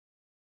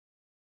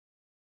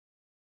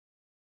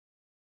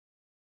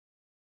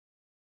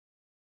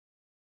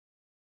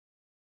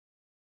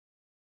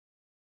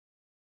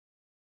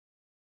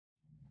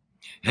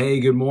Hey,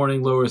 good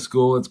morning, Lower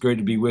School. It's great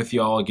to be with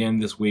you all again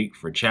this week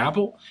for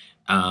chapel.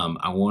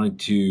 I wanted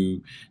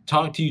to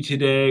talk to you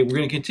today. We're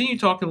going to continue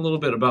talking a little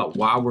bit about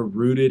why we're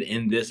rooted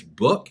in this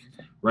book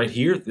right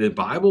here, the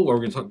Bible. We're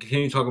going to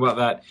continue to talk about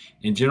that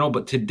in general.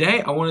 But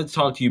today, I wanted to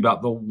talk to you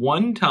about the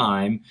one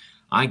time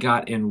I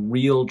got in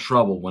real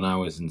trouble when I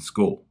was in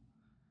school.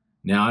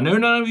 Now, I know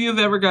none of you have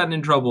ever gotten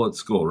in trouble at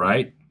school,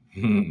 right?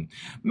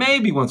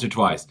 Maybe once or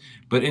twice.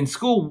 But in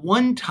school,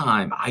 one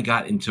time I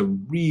got into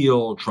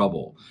real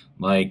trouble,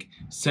 like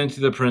sent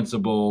to the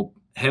principal,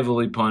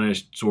 heavily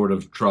punished sort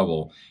of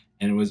trouble.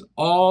 And it was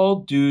all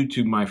due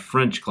to my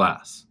French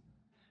class.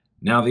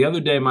 Now, the other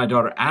day, my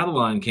daughter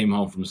Adeline came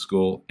home from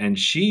school and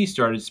she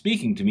started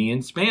speaking to me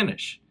in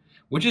Spanish,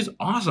 which is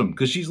awesome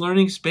because she's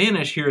learning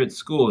Spanish here at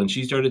school. And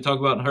she started to talk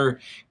about her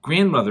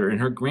grandmother and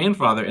her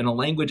grandfather in a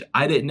language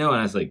I didn't know. And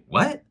I was like,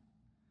 what?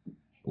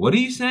 What are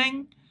you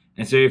saying?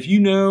 And so if you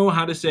know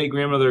how to say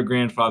grandmother or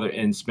grandfather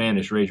in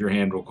Spanish, raise your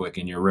hand real quick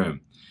in your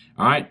room.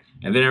 All right?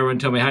 And then everyone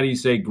tell me, how do you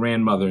say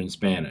grandmother in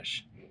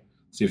Spanish?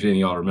 See if any of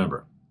y'all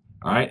remember.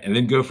 All right? And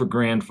then go for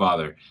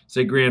grandfather.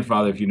 Say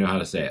grandfather if you know how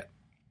to say it.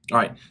 All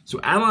right. So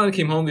Adeline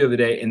came home the other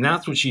day, and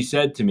that's what she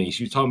said to me.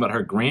 She was talking about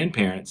her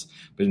grandparents,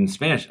 but in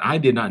Spanish. I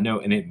did not know,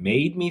 and it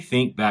made me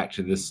think back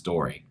to this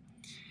story.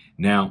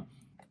 Now,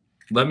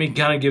 let me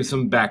kind of give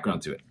some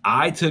background to it.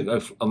 I took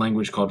a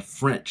language called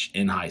French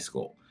in high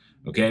school.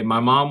 Okay, my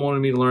mom wanted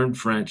me to learn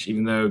French,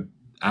 even though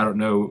I don't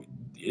know,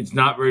 it's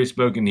not very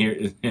spoken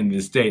here in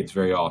the States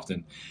very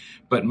often.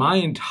 But my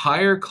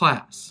entire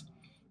class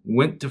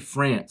went to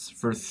France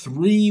for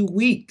 3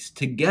 weeks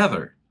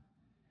together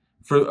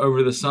for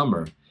over the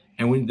summer.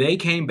 And when they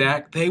came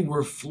back, they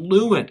were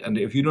fluent. And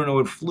if you don't know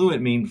what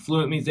fluent means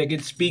they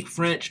could speak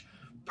French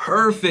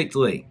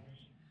perfectly.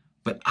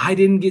 But I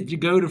didn't get to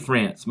go to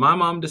France. My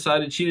mom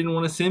decided she didn't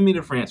want to send me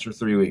to France for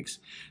 3 weeks.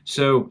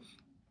 So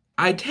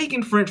I'd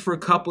taken French for a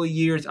couple of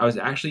years. I was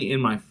actually in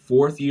my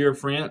 4th year of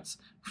French,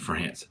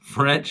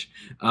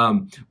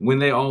 when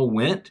they all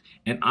went.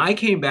 And I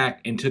came back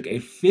and took a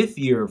 5th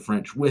year of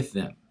French with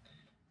them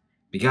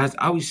because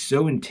I was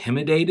so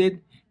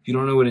intimidated. If you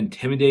don't know what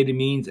intimidated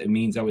means, it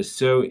means they were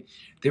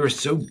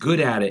so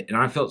good at it. And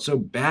I felt so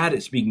bad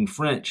at speaking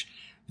French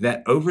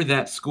that over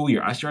that school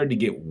year, I started to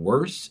get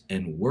worse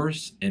and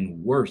worse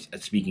and worse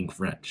at speaking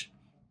French.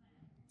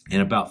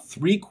 And about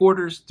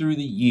 3/4 through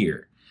the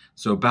year,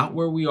 so about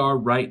where we are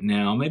right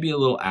now, maybe a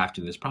little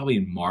after this, probably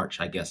in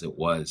March, I guess it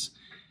was,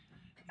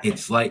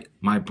 it's like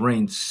my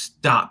brain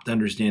stopped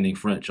understanding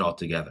French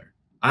altogether.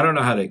 I don't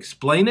know how to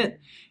explain it.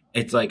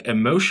 It's like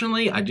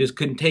emotionally, I just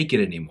couldn't take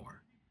it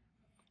anymore.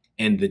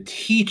 And the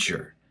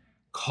teacher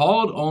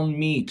called on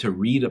me to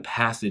read a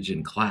passage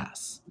in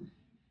class.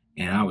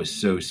 And I was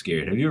so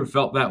scared. Have you ever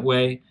felt that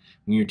way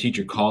when your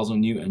teacher calls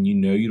on you and you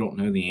know you don't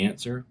know the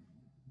answer?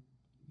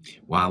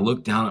 Well, I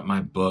looked down at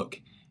my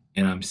book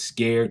and I'm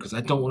scared because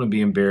I don't want to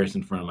be embarrassed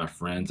in front of my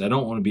friends. I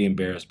don't want to be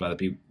embarrassed by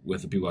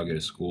with the people I go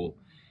to school.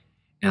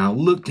 And I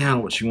look down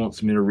at what she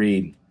wants me to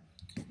read.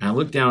 And I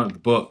look down at the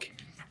book,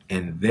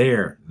 and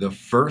there, the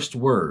first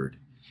word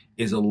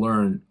is a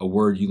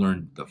word you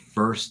learned the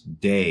first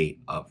day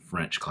of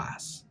French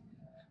class.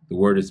 The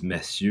word is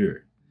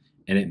monsieur,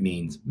 and it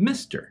means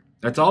Mr.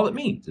 That's all it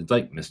means. It's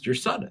like Mr.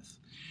 Sudduth.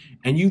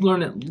 And you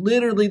learn it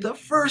literally the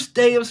first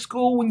day of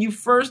school when you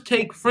first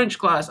take French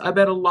class. I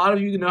bet a lot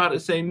of you know how to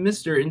say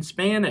Mr. in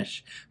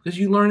Spanish because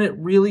you learn it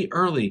really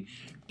early.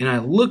 And I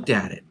looked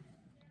at it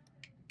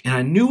and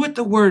I knew what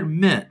the word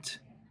meant.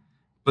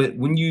 But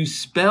when you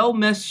spell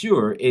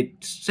monsieur,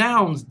 it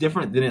sounds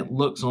different than it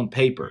looks on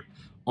paper.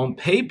 On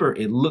paper,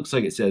 it looks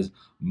like it says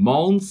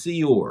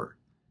Monsieur.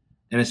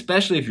 And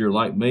especially if you're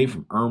like me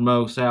from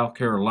Irmo, South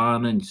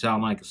Carolina, and you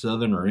sound like a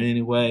Southerner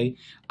anyway,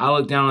 I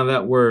looked down at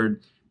that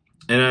word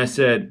and I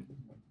said,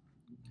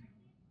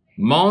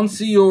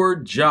 Monsieur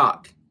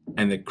Jock,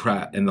 and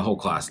the whole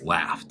class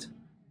laughed.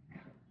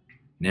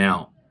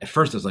 Now, at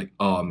first I was like,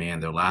 oh man,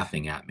 they're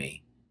laughing at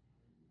me.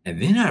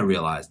 And then I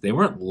realized they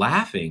weren't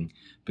laughing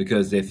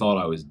because they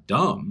thought I was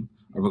dumb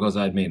or because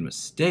I had made a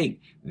mistake.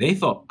 They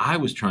thought I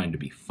was trying to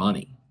be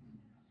funny.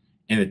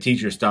 And the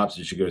teacher stops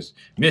and she goes,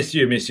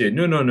 Monsieur,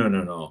 no, no, no,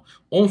 no, no.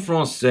 En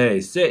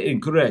français, c'est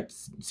incorrect,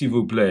 s'il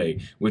vous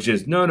plaît. Which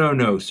is, no, no,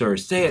 no, sir,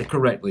 say it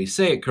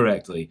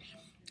correctly.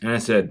 And I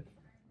said,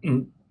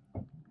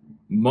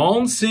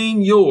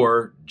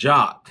 Monseigneur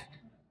Jock.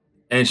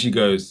 And she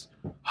goes,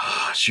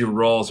 she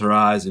rolls her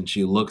eyes and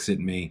she looks at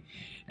me.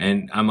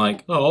 And I'm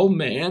like, oh,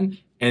 man.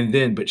 And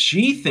then, but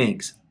she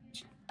thinks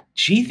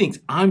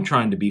I'm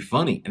trying to be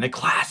funny. And the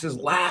class is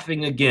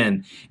laughing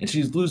again. And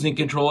she's losing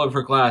control of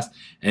her class.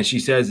 And she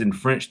says in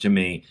French to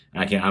me,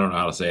 I don't know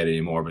how to say it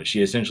anymore, but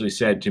she essentially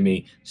said to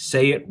me,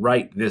 say it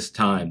right this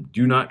time.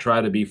 Do not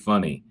try to be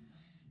funny.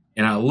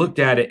 And I looked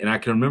at it and I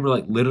can remember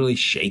like literally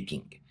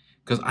shaking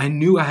because I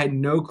knew I had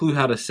no clue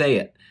how to say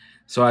it.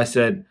 So I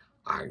said,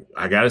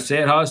 I got to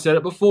say it how I said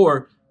it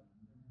before.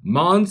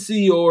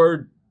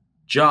 Monsieur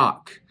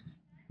Jock.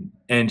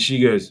 And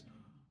she goes,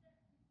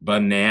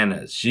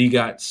 bananas. She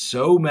got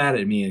so mad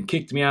at me and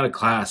kicked me out of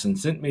class and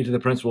sent me to the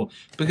principal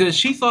because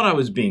she thought I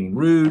was being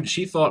rude.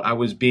 She thought I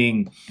was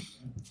being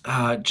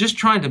just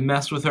trying to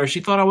mess with her. She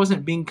thought I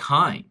wasn't being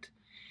kind.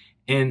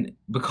 And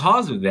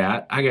because of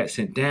that, I got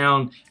sent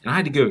down and I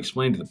had to go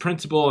explain to the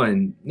principal,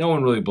 and no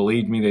one really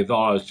believed me. They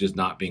thought I was just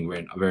not being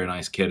a very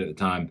nice kid at the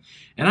time.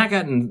 And I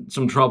got in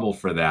some trouble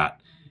for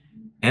that.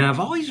 And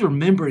I've always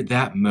remembered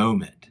that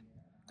moment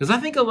because I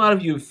think a lot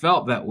of you have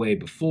felt that way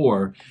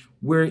before,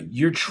 where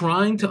you're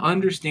trying to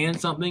understand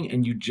something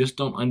and you just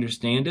don't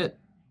understand it.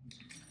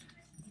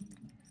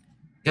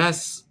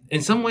 Guys,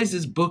 in some ways,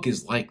 this book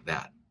is like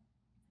that.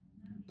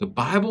 The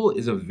Bible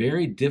is a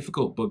very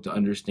difficult book to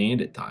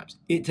understand at times.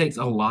 It takes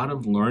a lot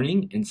of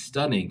learning and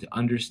studying to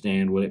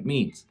understand what it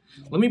means.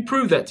 Let me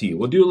prove that to you.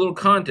 We'll do a little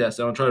contest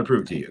and I'll try to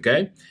prove it to you,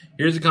 okay?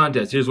 Here's the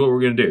contest. Here's what we're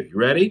going to do. You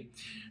ready?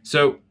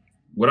 So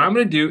what I'm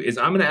going to do is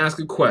I'm going to ask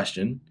a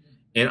question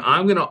and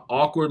I'm going to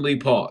awkwardly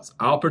pause.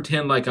 I'll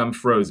pretend like I'm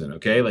frozen,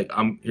 okay?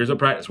 Here's a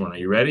practice one. Are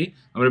you ready?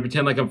 I'm going to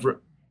pretend like I'm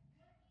frozen.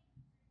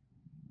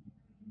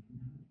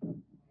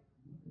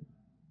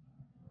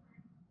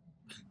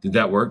 Did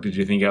that work? Did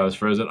you think I was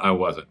frozen? I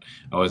wasn't.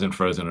 I wasn't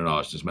frozen at all. I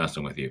was just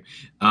messing with you.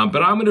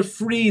 But I'm going to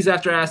freeze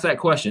after I ask that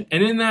question.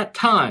 And in that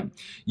time,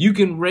 you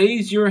can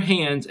raise your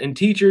hands, and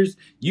teachers,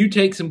 you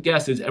take some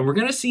guesses, and we're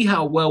going to see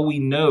how well we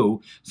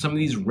know some of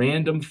these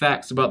random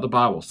facts about the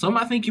Bible. Some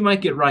I think you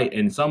might get right,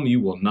 and some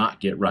you will not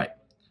get right.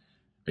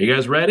 Are you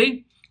guys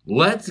ready?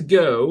 Let's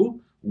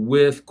go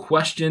with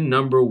question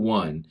number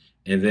 1,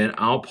 and then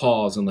I'll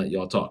pause and let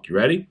y'all talk. You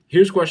ready?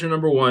 Here's question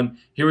number 1.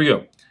 Here we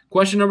go.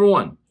 Question number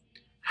 1.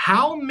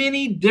 How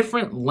many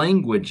different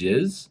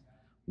languages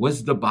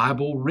was the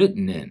Bible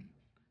written in?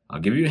 I'll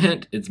give you a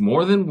hint. It's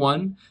more than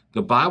one.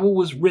 The Bible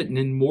was written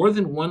in more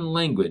than one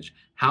language.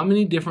 How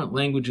many different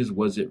languages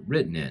was it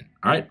written in?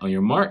 All right, on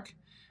your mark,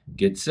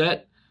 get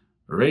set,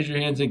 raise your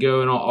hands and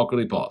go, and I'll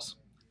awkwardly pause.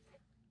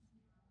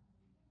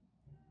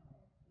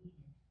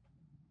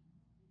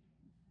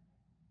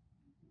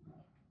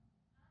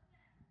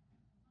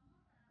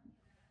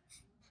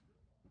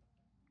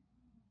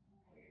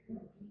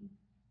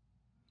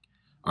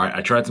 All right,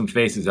 I tried some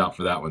faces out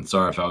for that one.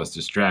 Sorry if I was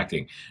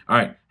distracting. All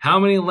right, how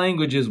many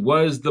languages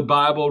was the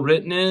Bible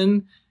written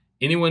in?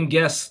 Anyone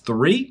guess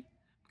 3?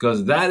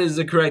 Because that is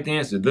the correct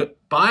answer. The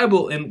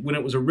Bible, when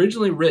it was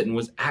originally written,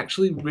 was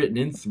actually written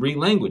in 3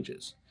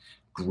 languages: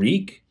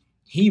 Greek,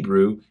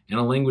 Hebrew, and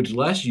a language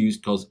less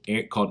used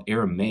called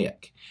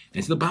Aramaic.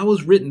 And so the Bible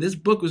was written, this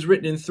book was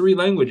written in 3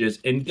 languages,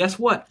 and guess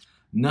what?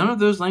 None of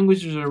those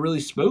languages are really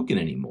spoken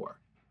anymore.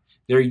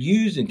 They're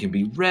used and can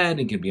be read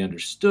and can be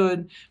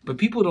understood, but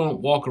people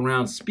don't walk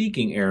around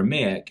speaking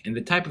Aramaic, and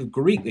the type of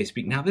Greek they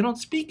speak now, they don't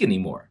speak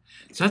anymore.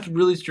 So that's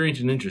really strange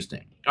and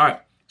interesting. All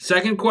right,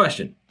 second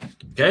question,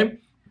 okay?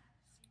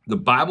 The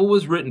Bible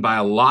was written by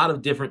a lot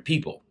of different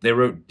people. They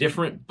wrote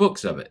different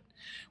books of it.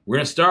 We're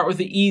going to start with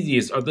the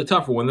easiest, or the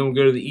tougher one, then we'll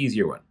go to the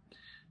easier one.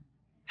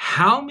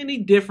 How many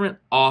different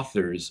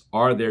authors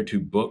are there to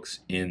books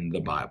in the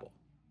Bible?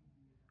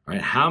 All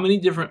right, how many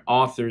different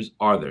authors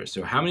are there?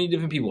 So how many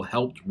different people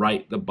helped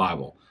write the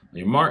Bible? On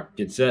your mark,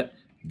 get set,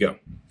 go.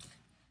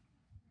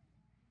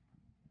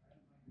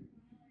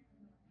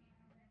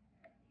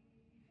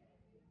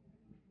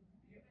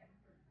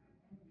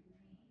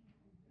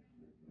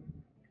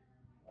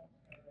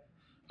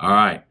 All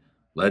right,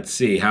 let's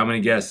see. How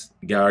many got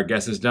our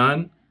guesses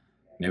done?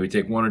 Maybe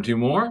take 1 or 2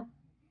 more.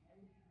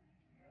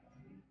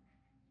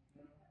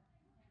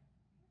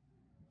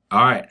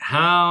 All right,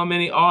 how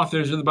many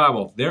authors of the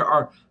Bible? There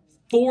are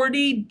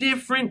 40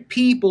 different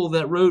people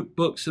that wrote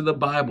books of the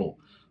Bible.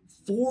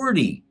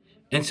 40.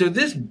 And so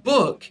this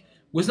book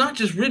was not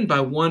just written by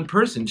one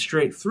person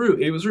straight through.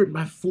 It was written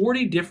by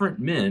 40 different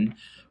men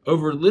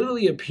over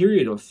literally a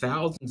period of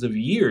thousands of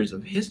years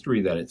of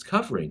history that it's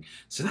covering.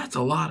 So that's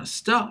a lot of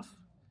stuff.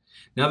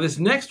 Now this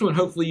next one,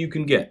 hopefully you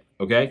can get,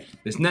 okay?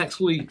 This next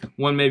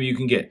one maybe you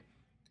can get.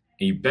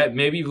 And you bet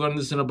maybe you've learned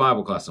this in a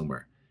Bible class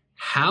somewhere.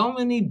 How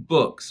many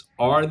books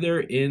are there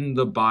in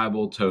the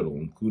Bible total,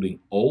 including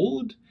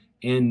Old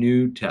and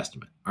New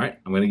Testament? All right,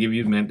 I'm going to give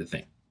you a minute to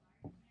think.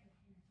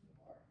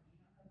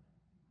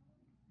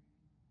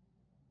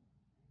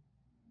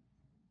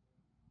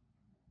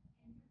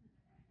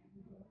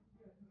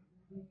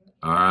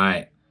 All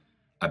right,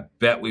 I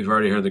bet we've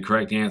already heard the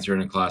correct answer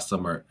in a class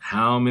somewhere.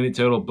 How many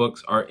total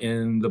books are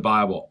in the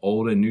Bible,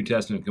 Old and New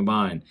Testament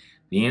combined?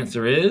 The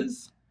answer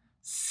is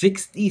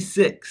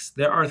 66.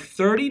 There are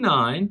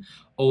 39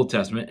 Old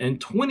Testament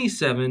and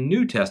 27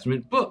 New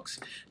Testament books.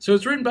 So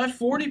it's written by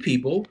 40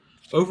 people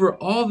over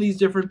all these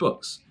different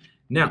books.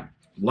 Now,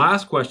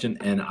 last question,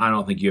 and I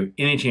don't think you have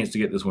any chance to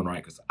get this one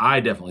right because I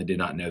definitely did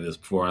not know this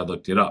before I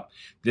looked it up.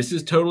 This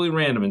is totally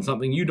random and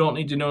something you don't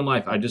need to know in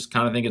life. I just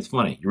kind of think it's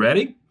funny. You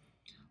ready?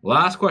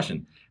 Last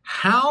question.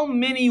 How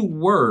many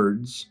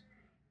words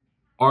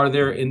are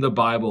there in the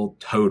Bible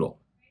total?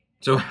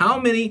 So how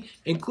many,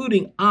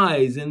 including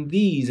I's and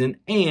these and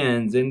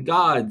ands and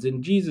God's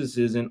and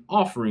Jesus's and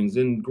offerings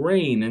and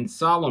grain and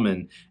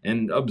Solomon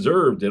and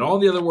observed and all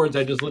the other words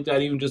I just looked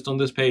at even just on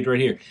this page right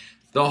here.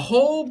 The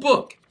whole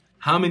book,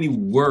 how many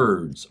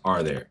words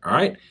are there? All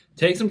right?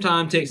 Take some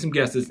time, take some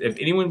guesses. If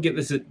anyone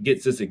gets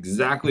this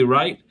exactly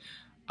right,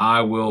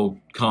 I will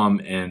come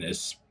and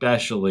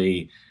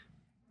especially,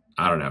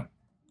 I don't know,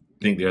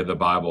 think they're the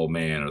Bible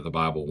man or the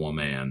Bible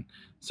woman.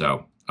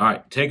 So, all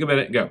right, take a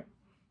minute, go.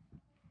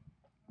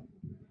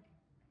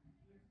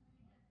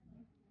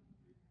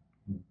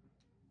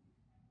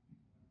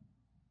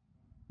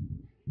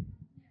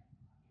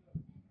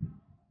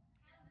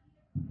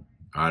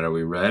 All right, are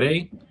we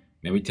ready?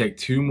 Maybe take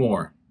two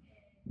more.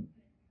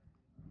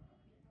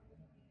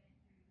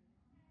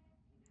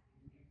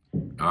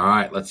 All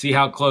right, let's see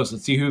how close.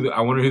 Let's see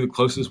I wonder who the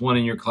closest one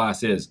in your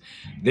class is.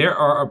 There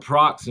are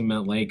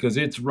approximately, because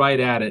it's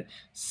right at it,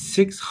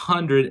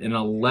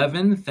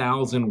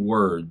 611,000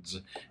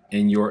 words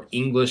in your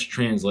English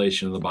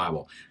translation of the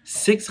Bible.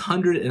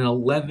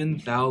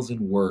 611,000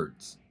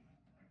 words.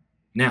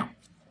 Now,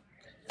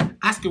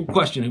 ask a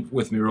question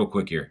with me real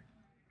quick here.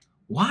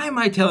 Why am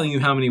I telling you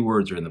how many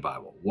words are in the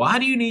Bible? Why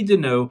do you need to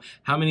know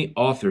how many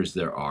authors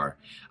there are?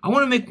 I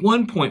want to make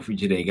one point for you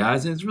today,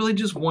 guys, and it's really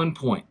just one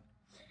point.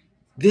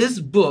 This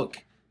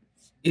book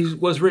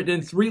was written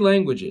in 3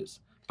 languages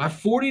by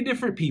 40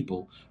 different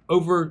people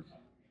over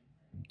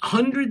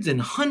hundreds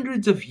and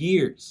hundreds of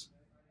years.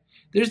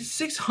 There's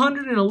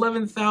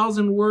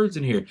 611,000 words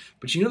in here.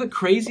 But you know the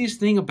craziest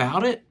thing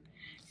about it?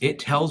 It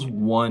tells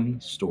one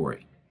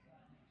story.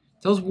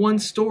 It tells one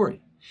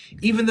story.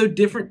 Even though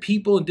different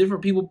people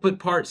put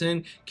parts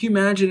in, can you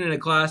imagine in a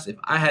class if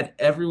I had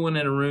everyone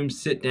in a room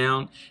sit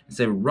down and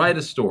say, write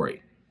a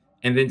story.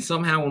 And then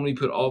somehow when we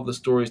put all the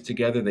stories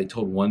together, they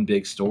told one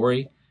big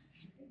story?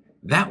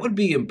 That would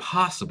be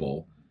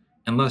impossible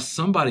unless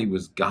somebody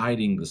was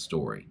guiding the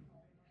story.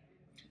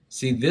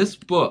 See, this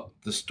book,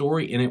 the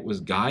story in it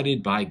was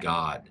guided by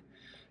God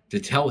to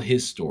tell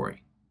his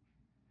story.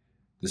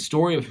 The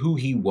story of who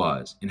he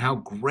was and how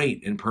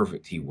great and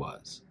perfect he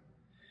was.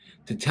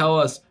 To tell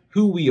us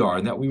who we are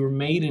and that we were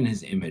made in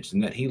his image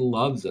and that he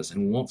loves us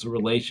and wants a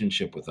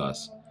relationship with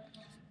us.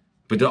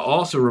 But to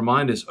also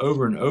remind us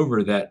over and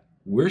over that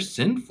we're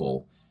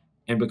sinful,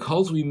 and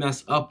because we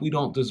mess up, we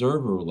don't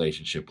deserve a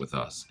relationship with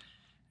us.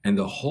 And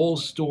the whole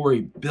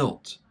story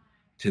built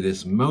to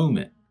this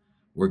moment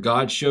where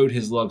God showed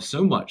his love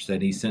so much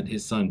that he sent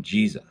his son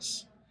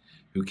Jesus,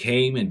 who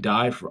came and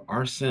died for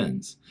our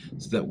sins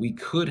so that we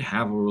could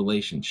have a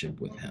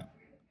relationship with him.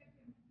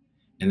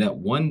 And that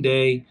one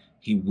day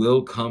he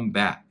will come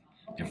back.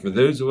 And for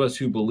those of us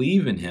who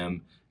believe in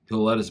him,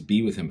 he'll let us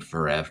be with him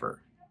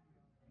forever.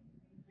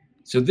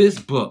 So this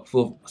book,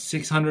 full of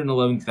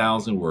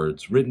 611,000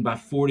 words, written by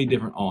 40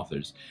 different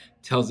authors,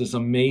 tells this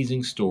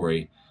amazing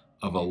story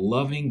of a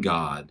loving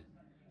God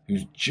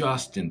who's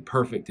just and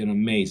perfect and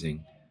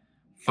amazing,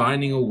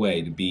 finding a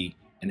way to be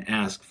and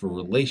ask for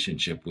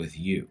relationship with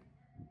you.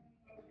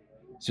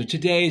 So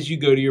today, as you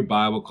go to your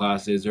Bible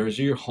classes, or as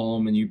you're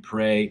home and you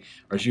pray,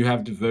 or as you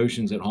have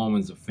devotions at home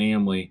as a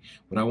family,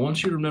 what I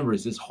want you to remember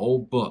is this whole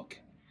book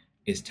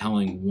is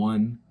telling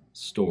one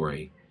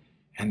story,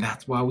 and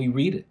that's why we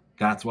read it.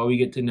 That's why we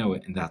get to know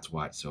it, and that's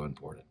why it's so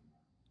important.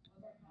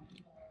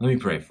 Let me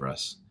pray for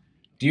us.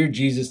 Dear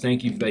Jesus,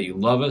 thank you that you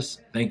love us.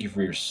 Thank you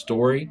for your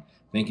story.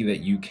 Thank you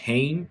that you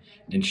came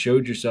and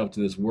showed yourself to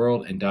this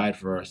world and died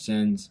for our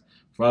sins.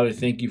 Father,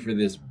 thank you for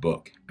this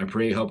book. I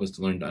pray you help us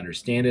to learn to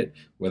understand it,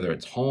 whether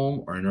it's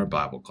home or in our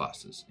Bible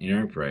classes. In your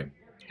name I pray,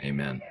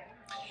 amen.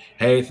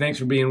 Hey, thanks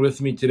for being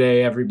with me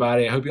today,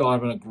 everybody. I hope you all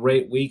having a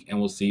great week, and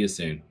we'll see you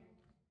soon.